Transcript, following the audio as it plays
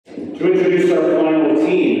To introduce our final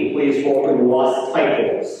team, please welcome Los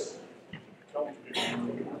Ticos.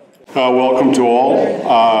 Welcome to all.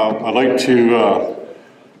 I'd like to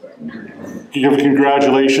give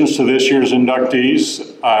congratulations to this year's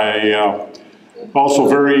inductees. I also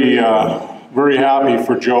very happy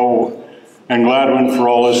for Joe and Gladwin for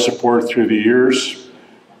all his support through the years.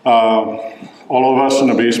 All of us in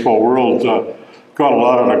the baseball world got a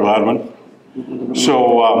lot out of Gladwin.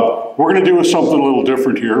 So we're going to do something a little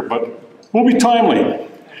different here, but we'll be timely.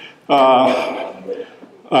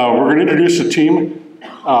 We're going to introduce the team.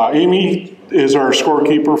 Amy is our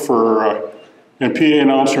scorekeeper for and PA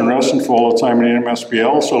announcer in Reston for all the time in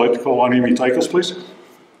MSBL. So I'd like to call on Amy Ticos, please.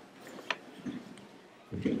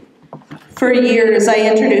 For years, I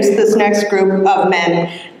introduced this next group of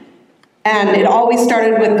men. And it always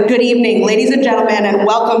started with, good evening, ladies and gentlemen, and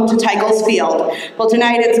welcome to Ticos Field. Well,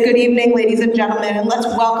 tonight it's good evening, ladies and gentlemen, and let's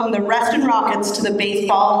welcome the Reston Rockets to the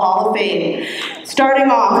Baseball Hall of Fame.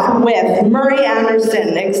 Starting off with Murray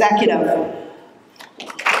Anderson, executive.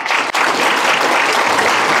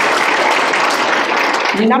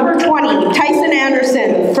 Number 20, Tyson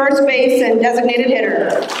Anderson, first base and designated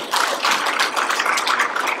hitter.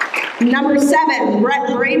 Number 7, Brett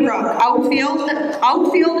Braybrook,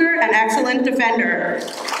 outfielder and excellent defender.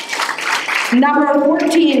 Number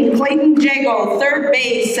 14, Clayton Jago, third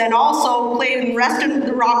base, and also played in Reston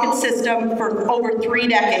the Rocket system for over 3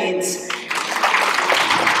 decades.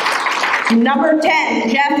 Number 10,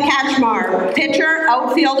 Jeff Kachmar, pitcher,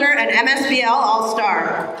 outfielder, and MSBL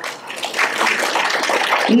All-Star.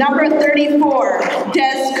 Number 34,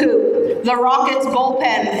 Des Coop, the Rockets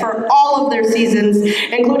bullpen for all of their seasons,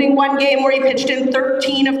 including one game where he pitched in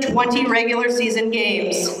 13 of 20 regular season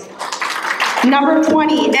games. Number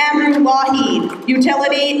 20, Andrew Lougheed,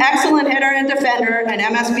 utility, excellent hitter and defender, and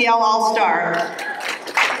MSBL All-Star.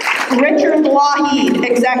 Richard Lougheed,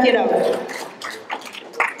 executive.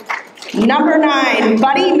 Number 9,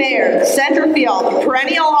 Buddy Mayer, center field,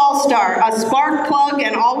 perennial all-star, a spark plug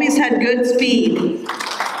and always had good speed.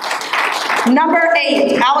 Number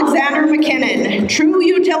 8, Alexander McKinnon, true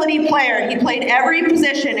utility player. He played every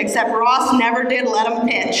position except Ross never did let him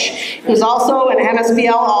pitch. He was also an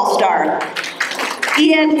MSBL All-Star.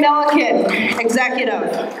 Ian Milliken,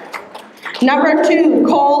 executive. Number 2,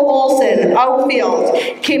 Cole Olson, outfield,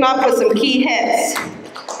 came up with some key hits.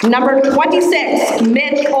 Number 26,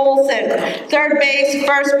 Mitch Olson, third base,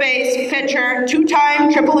 first base, pitcher, 2-time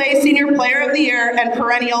AAA Senior Player of the Year, and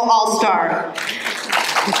perennial All-Star.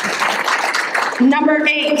 Number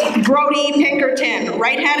 8, Brody Pinkerton,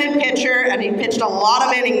 right-handed pitcher, and he pitched a lot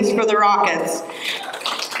of innings for the Rockets.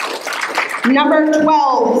 Number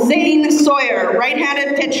 12, Zane Sawyer,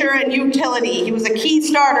 right-handed pitcher and utility. He was a key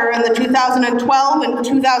starter in the 2012 and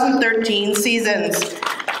 2013 seasons.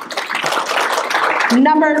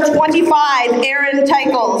 Number 25, Aaron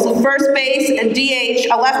Ticos, first base and DH,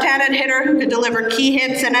 a left-handed hitter who could deliver key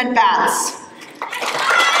hits and at-bats.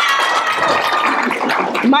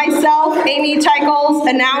 Myself, Amy Ticos,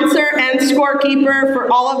 announcer and scorekeeper for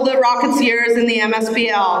all of the Rockets years in the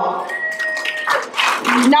MSBL.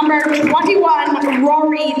 Number 21,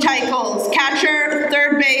 Rory Ticos, catcher,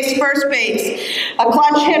 third base, first base, a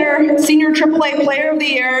clutch hitter, senior AAA Player of the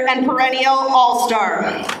Year, and perennial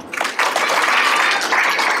All-Star.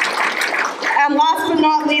 And last but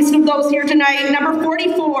not least of those here tonight, number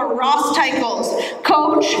 44, Ross Ticos,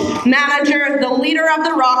 coach, manager, the leader of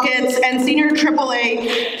the Rockets, and senior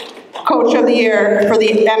AAA Coach of the Year for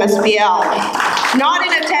the MSBL. Not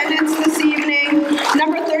in attendance this evening,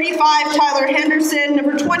 number 35, Tyler Henderson,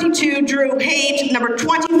 number 22, Drew Haight, number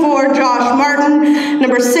 24, Josh Martin,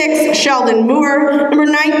 number 6, Sheldon Moore, number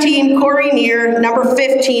 19, Corey Neer, number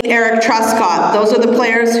 15, Eric Truscott. Those are the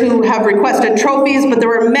players who have requested trophies, but there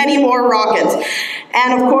were many more Rockets.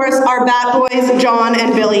 And of course, our bat boys, John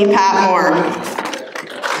and Billy Patmore.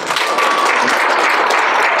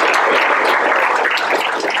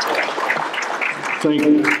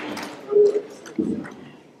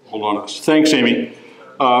 Thanks, Amy.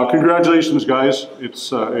 Congratulations, guys.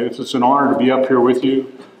 It's an honor to be up here with you.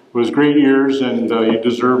 It was great years, and you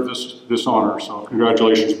deserve this honor. So,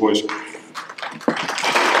 congratulations, boys.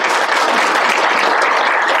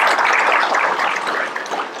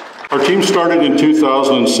 Our team started in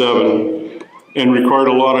 2007 and required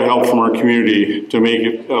a lot of help from our community to make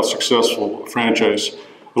it a successful franchise.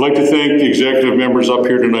 I'd like to thank the executive members up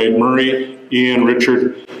here tonight, Murray, Ian,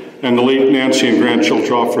 Richard, and the late Nancy and Grant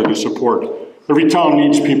Chiltroff for the support. Every town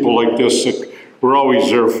needs people like this that were always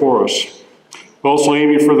there for us. Also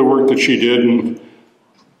Amy for the work that she did, and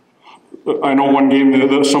I know one game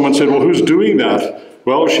that someone said, well, who's doing that?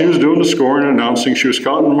 Well, she was doing the scoring and announcing. She was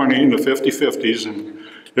counting money in the 50-50s, and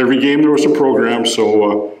every game there was a program,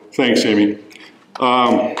 so thanks, Amy.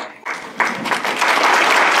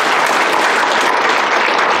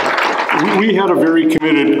 We had a very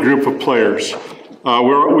committed group of players. We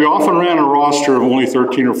often ran a roster of only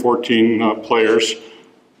 13 or 14 players.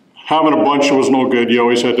 Having a bunch was no good. You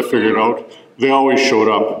always had to figure it out. They always showed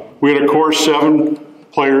up. We had a core 7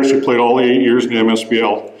 players who played all the 8 years in the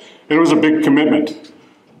MSBL, and it was a big commitment.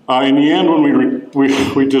 In the end, when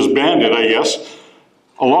we disbanded, I guess,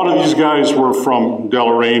 a lot of these guys were from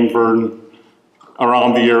Deloraine, Verdun,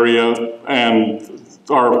 around the area, and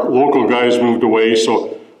our local guys moved away,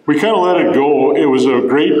 so we kind of let it go. It was a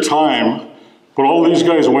great time, but all these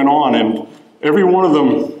guys went on, and every one of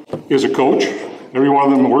them is a coach. Every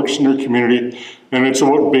one of them works in their community, and it's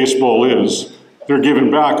what baseball is. They're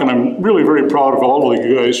giving back, and I'm really very proud of all of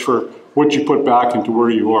you guys for what you put back into where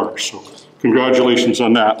you are. So congratulations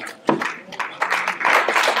on that.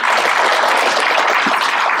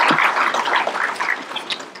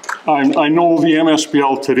 I know the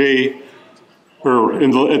MSBL today, or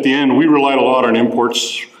at the end, we relied a lot on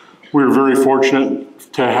imports. We were very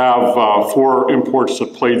fortunate to have 4 imports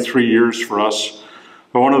that played 3 years for us.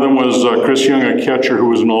 One of them was Chris Young, a catcher who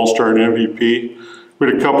was an all-star and MVP. We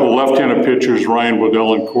had a couple of left-handed pitchers, Ryan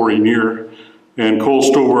Waddell and Corey Neer, and Cole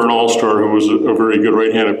Stover, an all-star who was a very good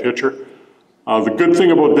right-handed pitcher. The good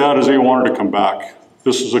thing about that is they wanted to come back.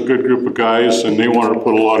 This is a good group of guys, and they wanted to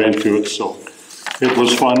put a lot into it, so it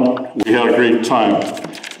was fun. We had a great time.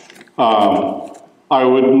 I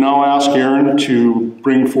would now ask Aaron to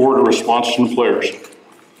bring forward a response from the players.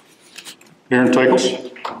 Aaron Teichels.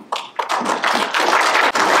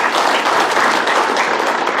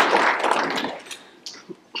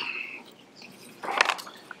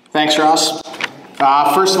 Thanks, Ross.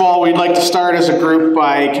 First of all, we'd like to start as a group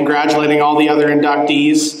by congratulating all the other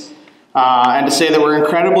inductees and to say that we're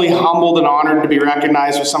incredibly humbled and honored to be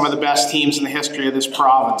recognized with some of the best teams in the history of this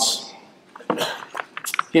province.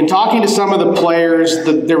 In talking to some of the players,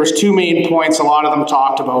 there was 2 main points a lot of them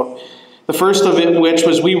talked about. The first of it, which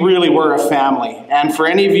was we really were a family. And for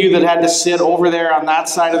any of you that had to sit over there on that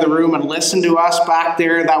side of the room and listen to us back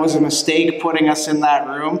there, that was a mistake putting us in that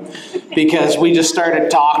room because we just started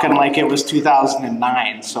talking like it was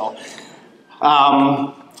 2009. So,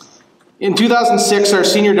 in 2006, our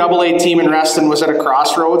senior AA team in Reston was at a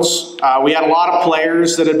crossroads. We had a lot of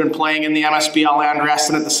players that had been playing in the MSBL and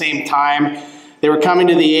Reston at the same time. They were coming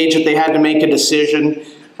to the age that they had to make a decision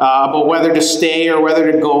about whether to stay or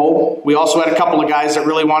whether to go. We also had a couple of guys that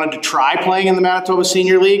really wanted to try playing in the Manitoba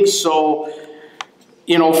Senior League. So,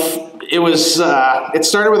 you know, it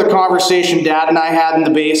started with a conversation Dad and I had in the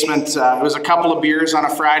basement. It was a couple of beers on a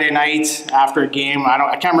Friday night after a game.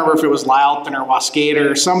 I can't remember if it was Lyleton or Wascata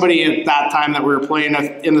or somebody at that time that we were playing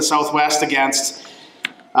in the Southwest against.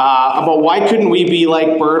 About why couldn't we be like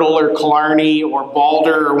Birtle or Killarney or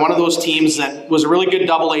Balder or one of those teams that was a really good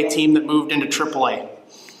AA team that moved into AAA.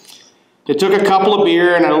 It took a couple of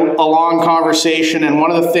beer and a long conversation, and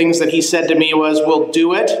one of the things that he said to me was, we'll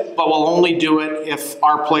do it, but we'll only do it if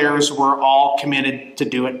our players were all committed to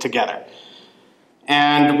do it together.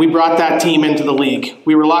 And we brought that team into the league.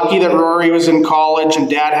 We were lucky that Rory was in college and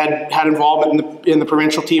Dad had involvement in the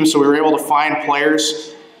provincial team, so we were able to find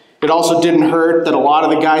players. It also didn't hurt that a lot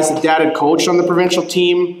of the guys that Dad had coached on the provincial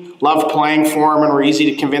team loved playing for him and were easy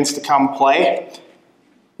to convince to come play.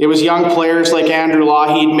 It was young players like Andrew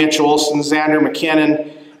Lougheed, Mitch Olson, Xander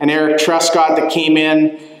McKinnon, and Eric Truscott that came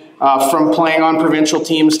in from playing on provincial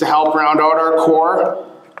teams to help round out our core.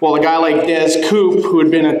 Well, a guy like Des Coop, who had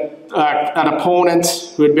been an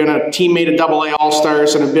opponent, who had been a teammate at AA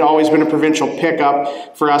All-Stars and had always been a provincial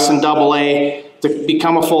pickup for us in AA, to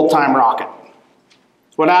become a full-time Rocket.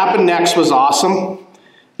 What happened next was awesome.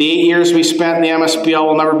 The 8 years we spent in the MSBL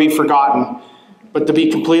will never be forgotten. But to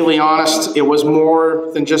be completely honest, it was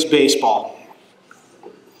more than just baseball.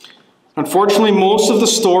 Unfortunately, most of the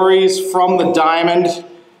stories from the Diamond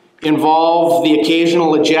involve the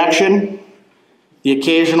occasional ejection, the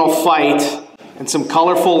occasional fight, and some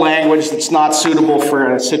colorful language that's not suitable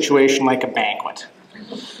for a situation like a banquet.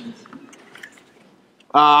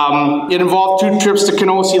 It involved 2 trips to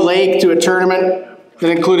Kenosee Lake to a tournament that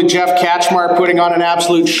included Jeff Katchmar putting on an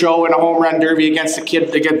absolute show in a home run derby against a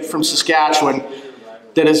kid from Saskatchewan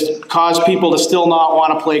that has caused people to still not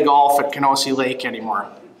want to play golf at Kenosee Lake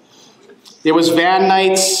anymore. It was van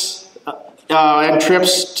nights and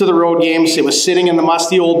trips to the road games. It was sitting in the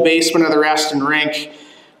musty old basement of the Reston rink,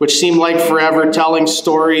 which seemed like forever, telling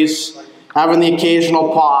stories, having the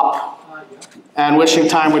occasional pop, and wishing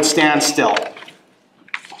time would stand still.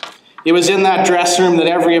 It was in that dressing room that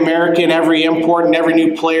every American, every import, and every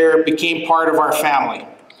new player became part of our family.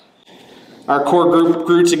 Our core group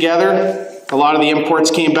grew together. A lot of the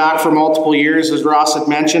imports came back for multiple years, as Ross had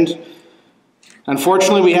mentioned.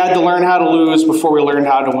 Unfortunately, we had to learn how to lose before we learned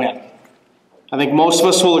how to win. I think most of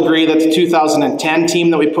us will agree that the 2010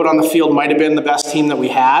 team that we put on the field might have been the best team that we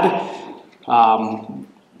had.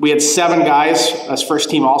 We had 7 guys as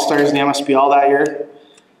first-team All-Stars in the MSBL that year.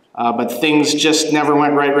 But things just never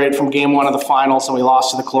went right from game 1 of the finals, and we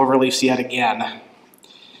lost to the Cloverleafs yet again.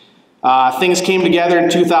 Things came together in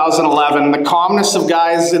 2011. The calmness of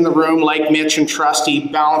guys in the room like Mitch and Trusty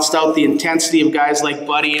balanced out the intensity of guys like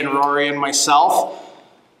Buddy and Rory and myself.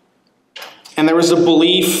 And there was a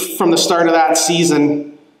belief from the start of that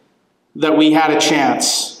season that we had a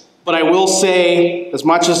chance. But I will say, as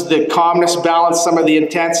much as the calmness balanced some of the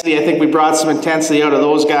intensity, I think we brought some intensity out of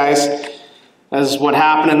those guys, as what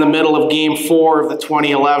happened in the middle of Game 4 of the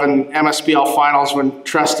 2011 MSBL Finals when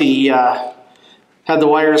Trusty had the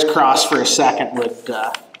wires crossed for a second would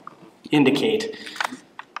indicate.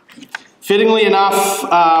 Fittingly enough,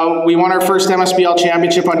 we won our first MSBL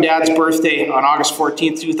championship on Dad's birthday on August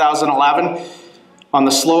 14th, 2011, on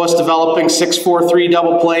the slowest developing 6-4-3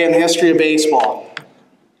 double play in the history of baseball.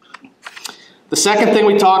 The second thing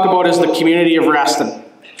we talk about is the community of Reston.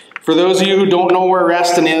 For those of you who don't know where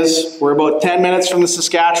Reston is, we're about 10 minutes from the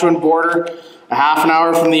Saskatchewan border, a half an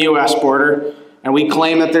hour from the US border, and we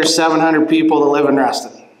claim that there's 700 people that live in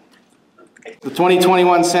Reston. The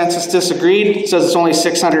 2021 census disagreed. It says it's only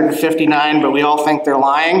 659, but we all think they're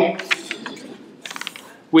lying.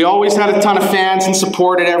 We always had a ton of fans and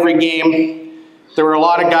support at every game. There were a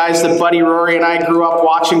lot of guys that Buddy, Rory, and I grew up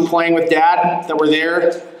watching playing with Dad that were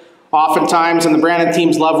there oftentimes, and the Brandon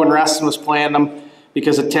teams loved when Reston was playing them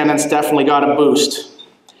because attendance definitely got a boost.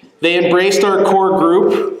 They embraced our core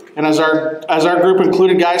group, and as our group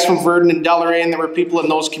included guys from Verdon and Deloraine, there were people in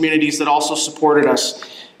those communities that also supported us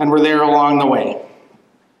and were there along the way.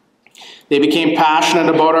 They became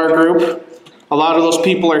passionate about our group. A lot of those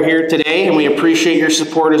people are here today, and we appreciate your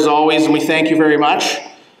support as always, and we thank you very much.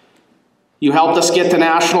 You helped us get to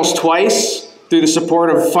nationals twice through the support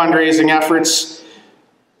of fundraising efforts.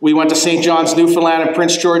 We went to St. John's, Newfoundland and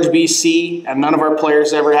Prince George, BC, and none of our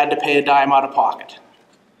players ever had to pay a dime out of pocket,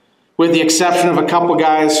 with the exception of a couple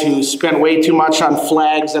guys who spent way too much on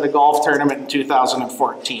flags at a golf tournament in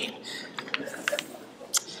 2014.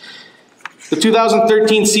 The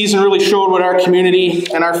 2013 season really showed what our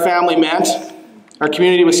community and our family meant. Our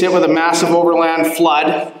community was hit with a massive overland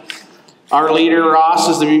flood. Our leader, Ross,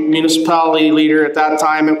 as the municipality leader at that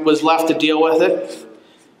time, was left to deal with it.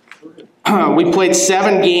 We played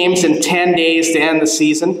 7 games in 10 days to end the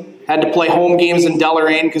season. Had to play home games in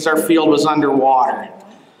Deloraine because our field was underwater.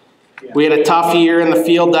 We had a tough year in the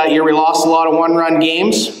field that year. We lost a lot of one-run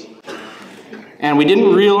games. And we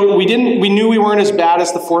knew we weren't as bad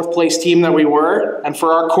as the 4th place team that we were. And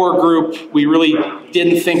for our core group, we really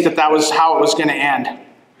didn't think that was how it was going to end.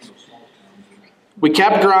 We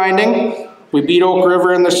kept grinding. We beat Oak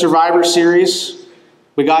River in the Survivor Series.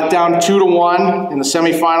 We got down 2-1 in the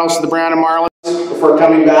semifinals to the Brandon Marlins before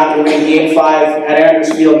coming back and winning Game 5 at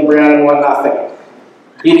Andrews Field and Brandon 1-0,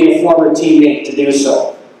 beating a former teammate to do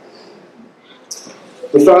so.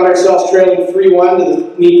 We found ourselves trailing 3-1 to the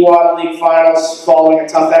Meekwater League Finals following a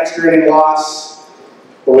tough extra inning loss,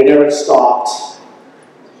 but we never stopped.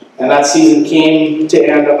 And that season came to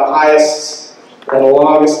end on the highest and the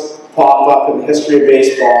longest pop-up in the history of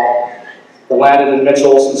baseball that landed in Mitch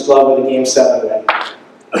Olson's glove with a Game 7 win.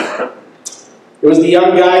 It was the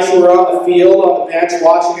young guys who were on the field, on the bench,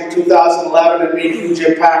 watching in 2011 and made huge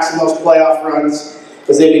impacts in those playoff runs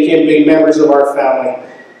as they became big members of our family.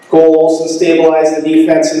 Cole Olson stabilized the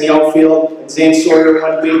defense in the outfield, and Zane Sawyer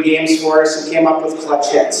won big games for us and came up with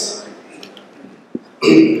clutch hits.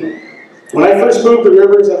 When I first moved to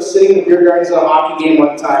Rivers, I was sitting in the beer gardens at a hockey game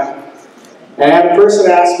one time, and I had a person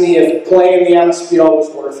ask me if playing in the MSBL was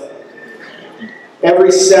worth it.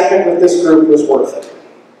 Every second with this group was worth it.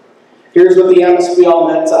 Here's what the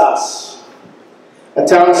MSBL meant to us. A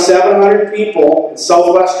town of 700 people in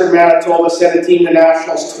southwestern Manitoba sent a team to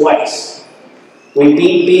nationals twice. We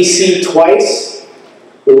beat BC twice,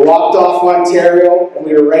 we walked off Ontario, and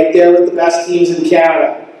we were right there with the best teams in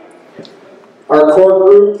Canada. Our core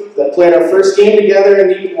group that played our first game together in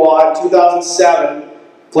Meekwater in 2007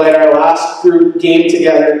 played our last group game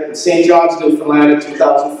together in St. John's, Newfoundland in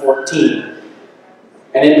 2014.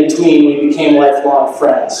 And in between, we became lifelong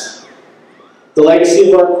friends. The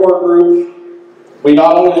legacy of our core group, we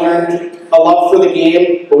not only learned a love for the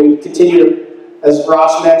game, but we continue to, as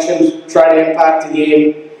Ross mentioned, try to impact the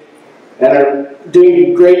game and are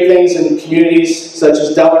doing great things in communities such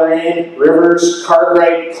as Deloraine, Rivers,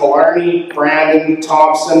 Cartwright, Killarney, Brandon,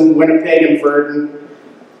 Thompson, Winnipeg, and Verdon.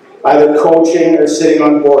 either coaching or sitting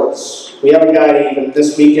on boards. We have a guy even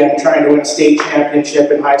this weekend trying to win a state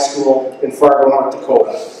championship in high school in Fargo, North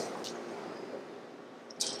Dakota.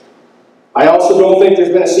 I also don't think there's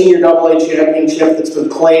been a senior AA championship that's been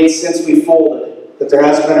played since we folded, that there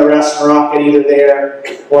hasn't been a Reston Rocket either there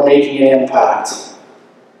or making an impact.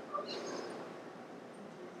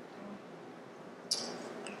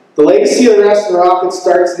 The legacy of the Reston Rocket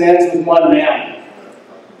starts and ends with one man.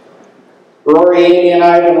 Rory, Amy, and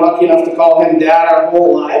I have been lucky enough to call him Dad our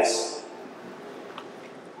whole lives.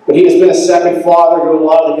 But he has been a second father to a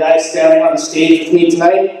lot of the guys standing on the stage with me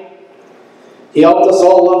tonight. He helped us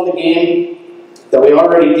all love the game that we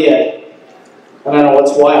already did. And I know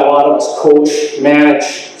that's why a lot of us coach, manage,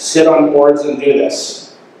 sit on boards, and do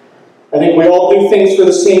this. I think we all do things for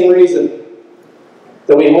the same reason.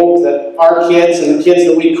 That we hope that our kids and the kids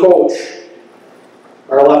that we coach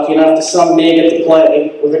are lucky enough to someday get to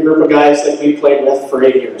play with a group of guys that we played with for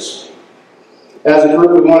 8 years. As a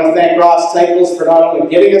group, we want to thank Ross Titles for not only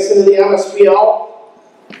getting us into the MSPL,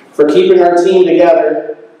 for keeping our team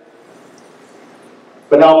together,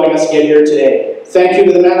 but helping us get here today. Thank you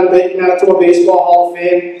to the Manitoba Baseball Hall of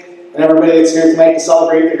Fame and everybody that's here tonight to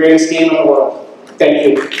celebrate the greatest game in the world.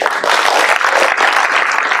 Thank you.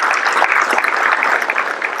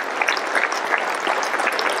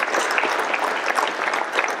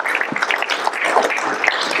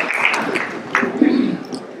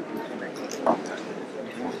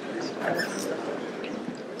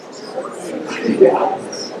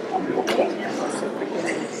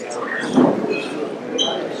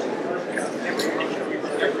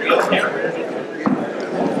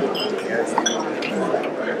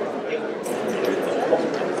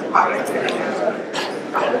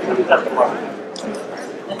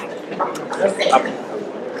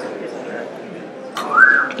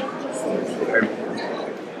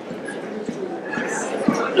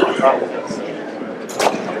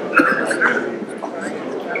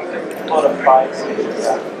 Out of 5, 6,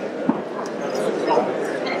 yeah.